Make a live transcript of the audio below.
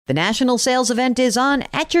The national sales event is on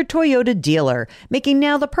at your Toyota dealer, making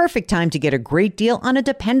now the perfect time to get a great deal on a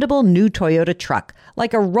dependable new Toyota truck,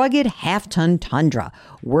 like a rugged half-ton Tundra.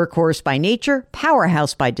 Workhorse by nature,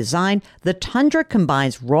 powerhouse by design, the Tundra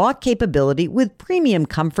combines raw capability with premium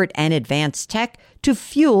comfort and advanced tech to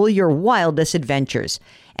fuel your wildest adventures.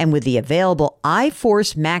 And with the available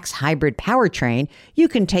iForce Max hybrid powertrain, you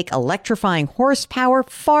can take electrifying horsepower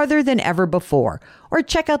farther than ever before. Or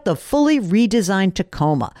check out the fully redesigned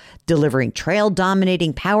Tacoma, delivering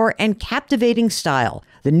trail-dominating power and captivating style.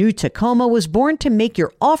 The new Tacoma was born to make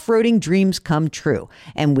your off-roading dreams come true.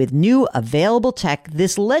 And with new available tech,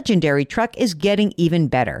 this legendary truck is getting even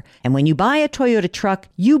better. And when you buy a Toyota truck,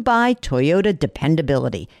 you buy Toyota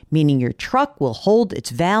dependability, meaning your truck will hold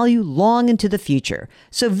its value long into the future.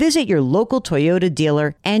 So visit your local Toyota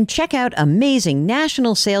dealer and check out amazing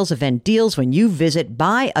national sales event deals when you visit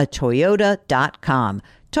buyatoyota.com.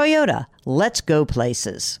 Toyota, let's go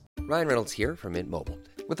places. Ryan Reynolds here from Mint Mobile.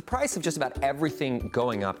 With the price of just about everything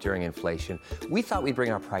going up during inflation, we thought we'd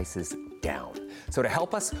bring our prices down. So to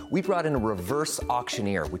help us, we brought in a reverse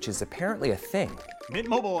auctioneer, which is apparently a thing. Mint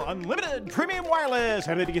Mobile Unlimited Premium Wireless.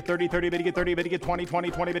 How to get 30, 30, bit to get 30, bit to get 20,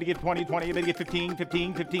 20, 20, bit to get 20, 20, bit to get 15,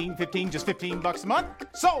 15, 15, 15, just $15 a month?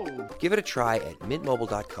 Sold! Give it a try at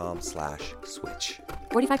mintmobile.com/switch.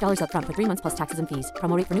 $45 up front for 3 months plus taxes and fees.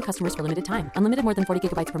 Promo rate for new customers for limited time. Unlimited more than 40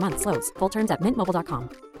 gigabytes per month. Slows full terms at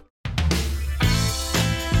mintmobile.com.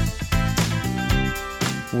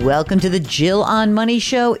 Welcome to the Jill on Money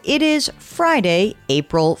Show. It is Friday,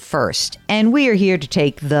 April 1st, and we are here to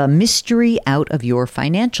take the mystery out of your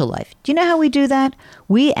financial life. Do you know how we do that?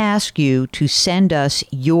 We ask you to send us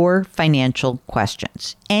your financial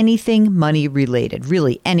questions, anything money related,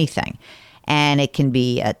 really anything. And it can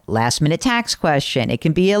be a last-minute tax question. It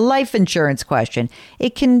can be a life insurance question.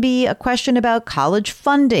 It can be a question about college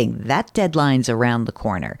funding. That deadline's around the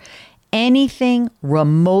corner. Anything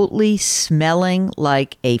remotely smelling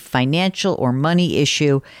like a financial or money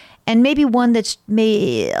issue, and maybe one that's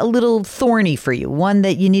a little thorny for you, one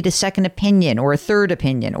that you need a second opinion or a third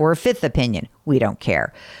opinion or a fifth opinion. We don't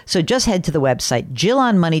care. So just head to the website,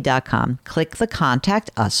 jillonmoney.com, click the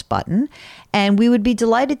Contact Us button, and we would be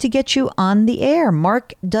delighted to get you on the air.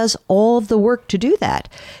 Mark does all of the work to do that.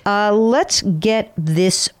 Let's get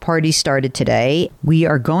this party started today. We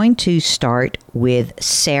are going to start with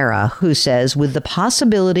Sarah, who says, with the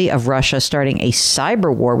possibility of Russia starting a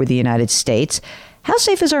cyber war with the United States, how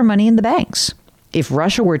safe is our money in the banks? If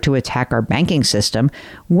Russia were to attack our banking system,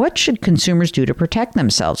 what should consumers do to protect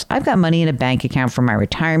themselves? I've got money in a bank account for my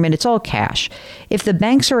retirement. It's all cash. If the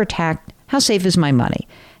banks are attacked, how safe is my money?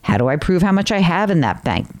 How do I prove how much I have in that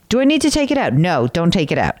bank? Do I need to take it out? No, don't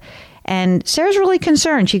take it out. And Sarah's really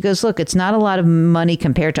concerned. She goes, look, it's not a lot of money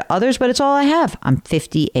compared to others, but it's all I have. I'm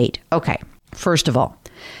 58. Okay, first of all,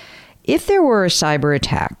 if there were a cyber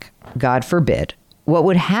attack, God forbid, what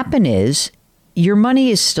would happen is your money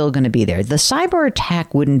is still going to be there. The cyber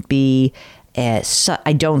attack wouldn't be,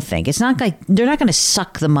 I don't think. It's not like they're not going to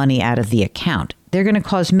suck the money out of the account. They're going to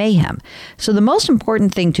cause mayhem. So the most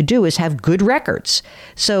important thing to do is have good records.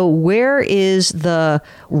 So where is the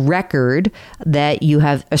record that you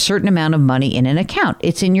have a certain amount of money in an account?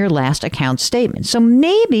 It's in your last account statement. So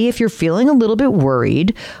maybe if you're feeling a little bit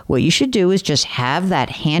worried, what you should do is just have that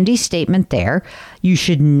handy statement there. You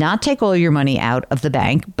should not take all your money out of the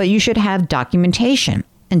bank, but you should have documentation.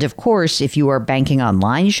 And of course, if you are banking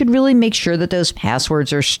online, you should really make sure that those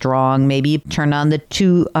passwords are strong. Maybe turn on the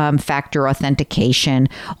two-factor authentication,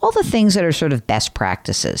 all the things that are sort of best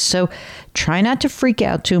practices. So try not to freak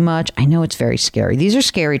out too much. I know it's very scary. These are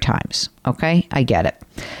scary times. Okay, I get it.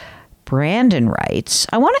 Brandon writes,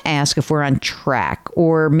 I want to ask if we're on track,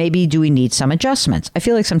 or maybe do we need some adjustments? I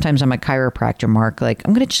feel like sometimes I'm a chiropractor, Mark. Like,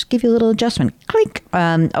 I'm going to just give you a little adjustment. Click.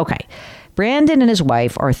 Okay. Brandon and his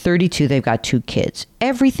wife are 32. They've got 2 kids.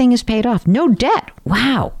 Everything is paid off. No debt.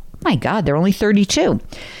 Wow. My God, they're only 32.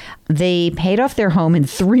 They paid off their home in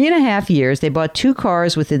 3.5 years. They bought 2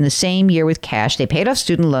 cars within the same year with cash. They paid off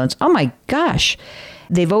student loans. Oh my gosh.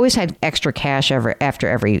 They've always had extra cash after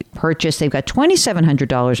every purchase. They've got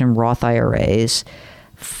 $2,700 in Roth IRAs,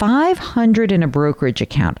 $500 in a brokerage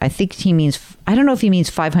account. I think he means, I don't know if he means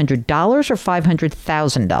 $500 or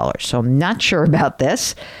 $500,000. So I'm not sure about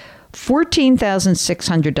this.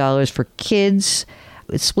 $14,600 for kids.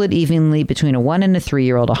 It's split evenly between a 1 and a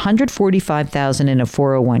 3-year-old. $145,000 in a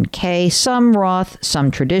 401k, some Roth,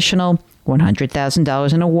 some traditional.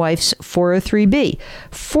 $100,000 in a wife's 403b.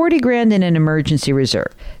 $40,000 in an emergency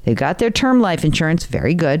reserve. They've got their term life insurance,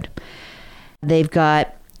 very good. They've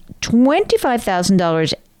got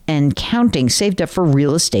 $25,000 and counting saved up for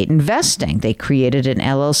real estate investing. They created an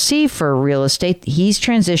LLC for real estate. He's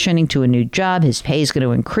transitioning to a new job. His pay is going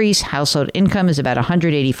to increase. Household income is about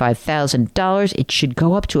 $185,000. It should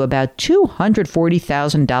go up to about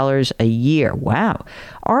 $240,000 a year. Wow.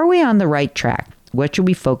 Are we on the right track? What should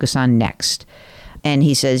we focus on next? And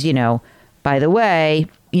he says, by the way,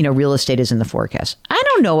 real estate is in the forecast. I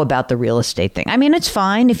don't know about the real estate thing. I mean, it's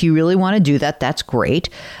fine. If you really want to do that, that's great.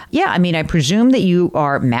 Yeah, I mean, I presume that you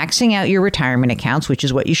are maxing out your retirement accounts, which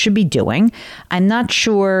is what you should be doing. I'm not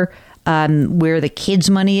sure where the kids'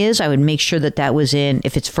 money is. I would make sure that was in,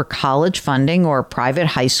 if it's for college funding or private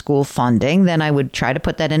high school funding, then I would try to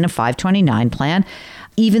put that in a 529 plan.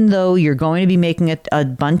 Even though you're going to be making a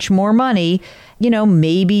bunch more money,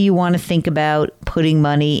 maybe you want to think about putting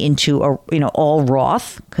money into all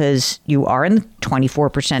Roth, because you are in the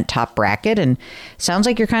 24% top bracket, and sounds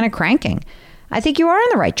like you're kind of cranking. I think you are on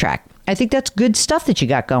the right track. I think that's good stuff that you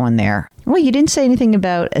got going there. Well, you didn't say anything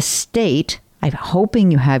about estate. I'm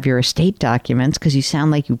hoping you have your estate documents, because you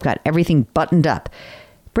sound like you've got everything buttoned up.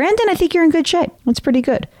 Brandon, I think you're in good shape. That's pretty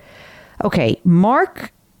good. Okay,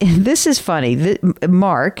 Mark. This is funny.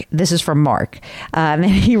 Mark, this is from Mark. And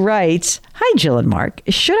he writes, "Hi, Jill and Mark.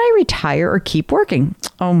 Should I retire or keep working?"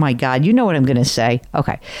 Oh, my God. You know what I'm going to say.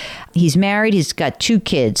 Okay. He's married. He's got 2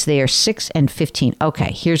 kids. They are 6 and 15.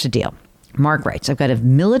 Okay, here's the deal. Mark writes, "I've got a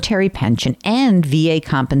military pension and VA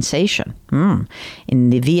compensation."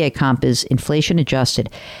 And the VA comp is inflation adjusted.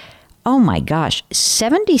 Oh, my gosh.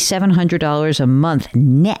 $7,700 a month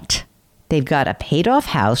net. They've got a paid-off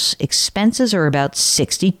house. Expenses are about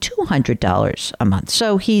 $6,200 a month.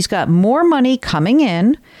 So he's got more money coming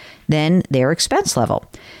in than their expense level.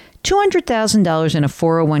 $200,000 in a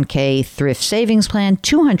 401k thrift savings plan,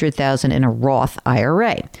 $200,000 in a Roth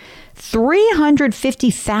IRA,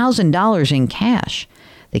 $350,000 in cash.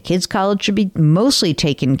 The kids' college should be mostly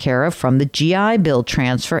taken care of from the GI Bill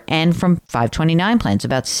transfer and from 529 plans,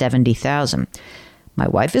 about $70,000. My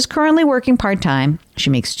wife is currently working part-time. She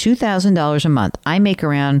makes $2,000 a month. I make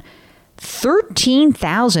around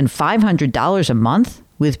 $13,500 a month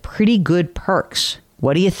with pretty good perks.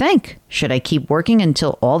 What do you think? Should I keep working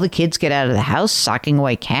until all the kids get out of the house, socking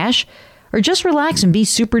away cash, or just relax and be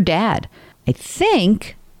super dad? I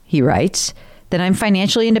think, he writes, that I'm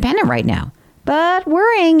financially independent right now, but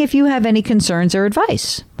worrying if you have any concerns or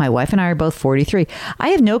advice. My wife and I are both 43.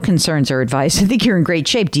 I have no concerns or advice. I think you're in great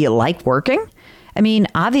shape. Do you like working? I mean,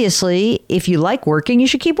 obviously, if you like working, you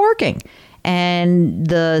should keep working. And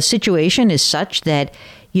the situation is such that,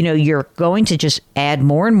 you're going to just add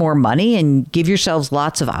more and more money and give yourselves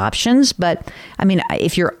lots of options. But I mean,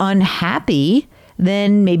 if you're unhappy,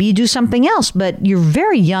 then maybe you do something else. But you're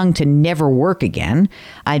very young to never work again.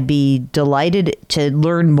 I'd be delighted to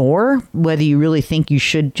learn more, whether you really think you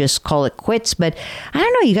should just call it quits. But I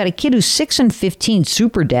don't know. You got a kid who's 6 and 15,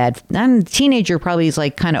 super dad. And a teenager probably is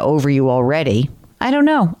like kind of over you already. I don't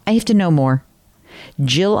know. I have to know more.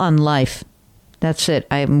 Jill on life. That's it.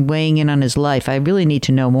 I'm weighing in on his life. I really need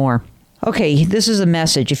to know more. Okay, this is a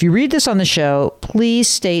message. If you read this on the show, please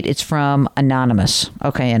state it's from Anonymous.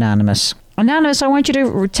 Okay, Anonymous. Anonymous, I want you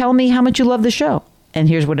to tell me how much you love the show. And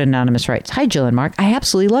here's what Anonymous writes. "Hi, Jill and Mark. I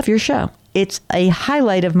absolutely love your show. It's a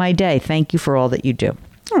highlight of my day. Thank you for all that you do."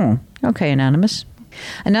 Okay, Anonymous.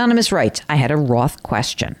 Anonymous writes, "I had a Roth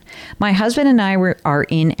question. My husband and I are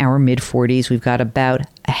in our mid-40s. We've got about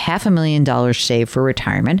 $500,000 saved for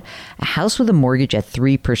retirement, a house with a mortgage at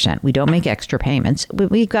 3%. We don't make extra payments.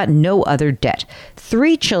 We've got no other debt.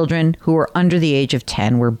 3 children who are under the age of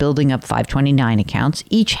 10. We're building up 529 accounts.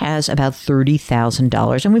 Each has about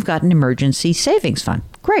 $30,000, and we've got an emergency savings fund.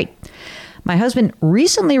 Great. My husband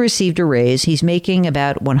recently received a raise. He's making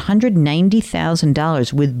about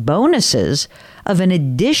 $190,000 with bonuses of an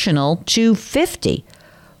additional $250,000.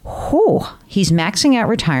 He's maxing out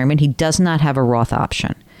retirement. He does not have a Roth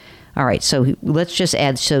option. All right, so let's just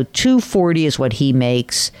add. So $240,000 is what he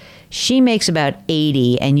makes. She makes about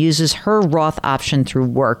 $80,000 and uses her Roth option through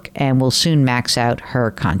work and will soon max out her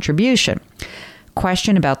contribution.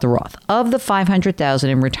 Question about the Roth. Of the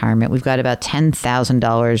 $500,000 in retirement, we've got about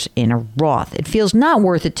 $10,000 in a Roth. It feels not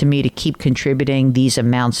worth it to me to keep contributing these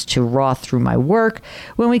amounts to Roth through my work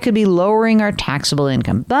when we could be lowering our taxable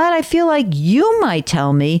income. But I feel like you might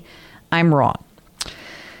tell me I'm wrong.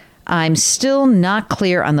 I'm still not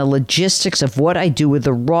clear on the logistics of what I do with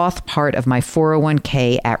the Roth part of my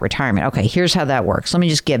 401k at retirement. Okay, here's how that works. Let me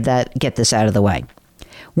just get this out of the way.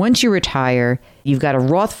 Once you retire, You've got a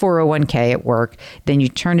Roth 401k at work, then you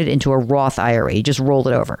turn it into a Roth IRA. You just roll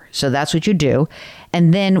it over. So that's what you do.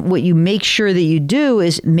 And then what you make sure that you do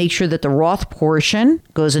is make sure that the Roth portion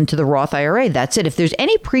goes into the Roth IRA. That's it. If there's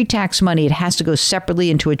any pre-tax money, it has to go separately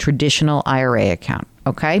into a traditional IRA account.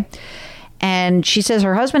 Okay? And she says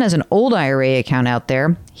her husband has an old IRA account out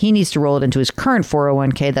there. He needs to roll it into his current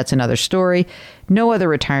 401k. That's another story. No other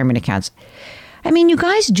retirement accounts. I mean, you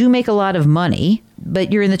guys do make a lot of money,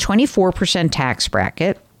 but you're in the 24% tax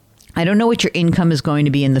bracket. I don't know what your income is going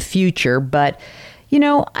to be in the future, but, you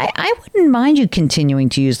know, I wouldn't mind you continuing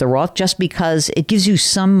to use the Roth just because it gives you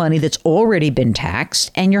some money that's already been taxed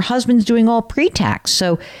and your husband's doing all pre-tax.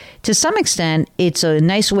 So to some extent, it's a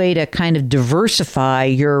nice way to kind of diversify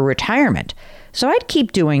your retirement. So I'd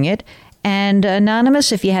keep doing it. And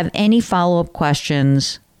Anonymous, if you have any follow-up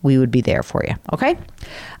questions, we would be there for you. Okay?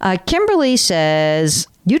 Kimberly says,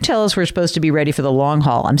 you tell us we're supposed to be ready for the long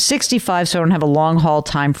haul. I'm 65, so I don't have a long haul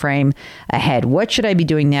time frame ahead. What should I be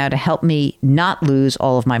doing now to help me not lose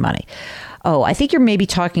all of my money? Oh, I think you're maybe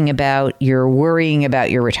talking about you're worrying about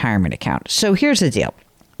your retirement account. So here's the deal.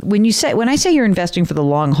 When I say you're investing for the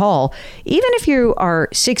long haul, even if you are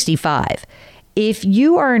 65, if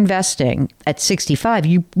you are investing at 65,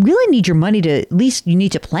 you really need your money to, at least you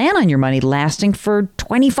need to plan on your money lasting for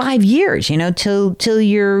 25 years, you know, till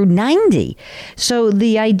you're 90. So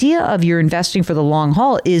the idea of you're investing for the long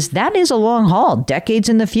haul is a long haul, decades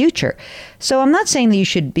in the future. So I'm not saying that you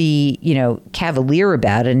should be, you know, cavalier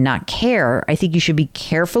about it and not care. I think you should be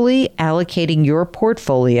carefully allocating your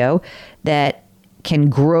portfolio that can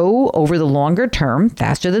grow over the longer term,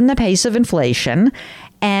 faster than the pace of inflation.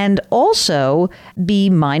 And also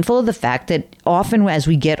be mindful of the fact that often as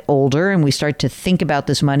we get older and we start to think about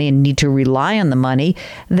this money and need to rely on the money,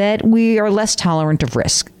 that we are less tolerant of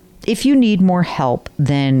risk. If you need more help,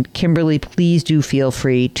 then Kimberly, please do feel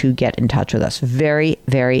free to get in touch with us. Very,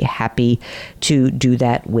 very happy to do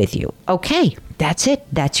that with you. Okay, that's it.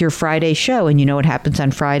 That's your Friday show. And you know what happens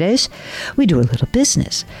on Fridays? We do a little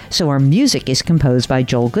business. So our music is composed by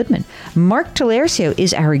Joel Goodman. Mark Talercio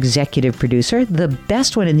is our executive producer, the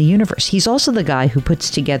best one in the universe. He's also the guy who puts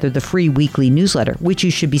together the free weekly newsletter, which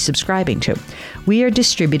you should be subscribing to. We are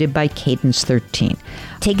distributed by Cadence 13.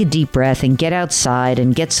 Take a deep breath and get outside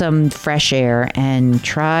and get some fresh air and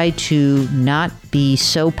try to not be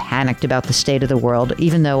so panicked about the state of the world,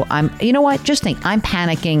 even though you know what? Just think, I'm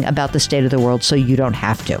panicking about the state of the world so you don't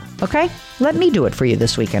have to. Okay? Let me do it for you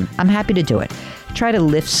this weekend. I'm happy to do it. Try to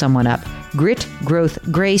lift someone up. Grit, growth,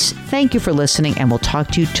 grace. Thank you for listening, and we'll talk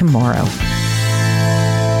to you tomorrow.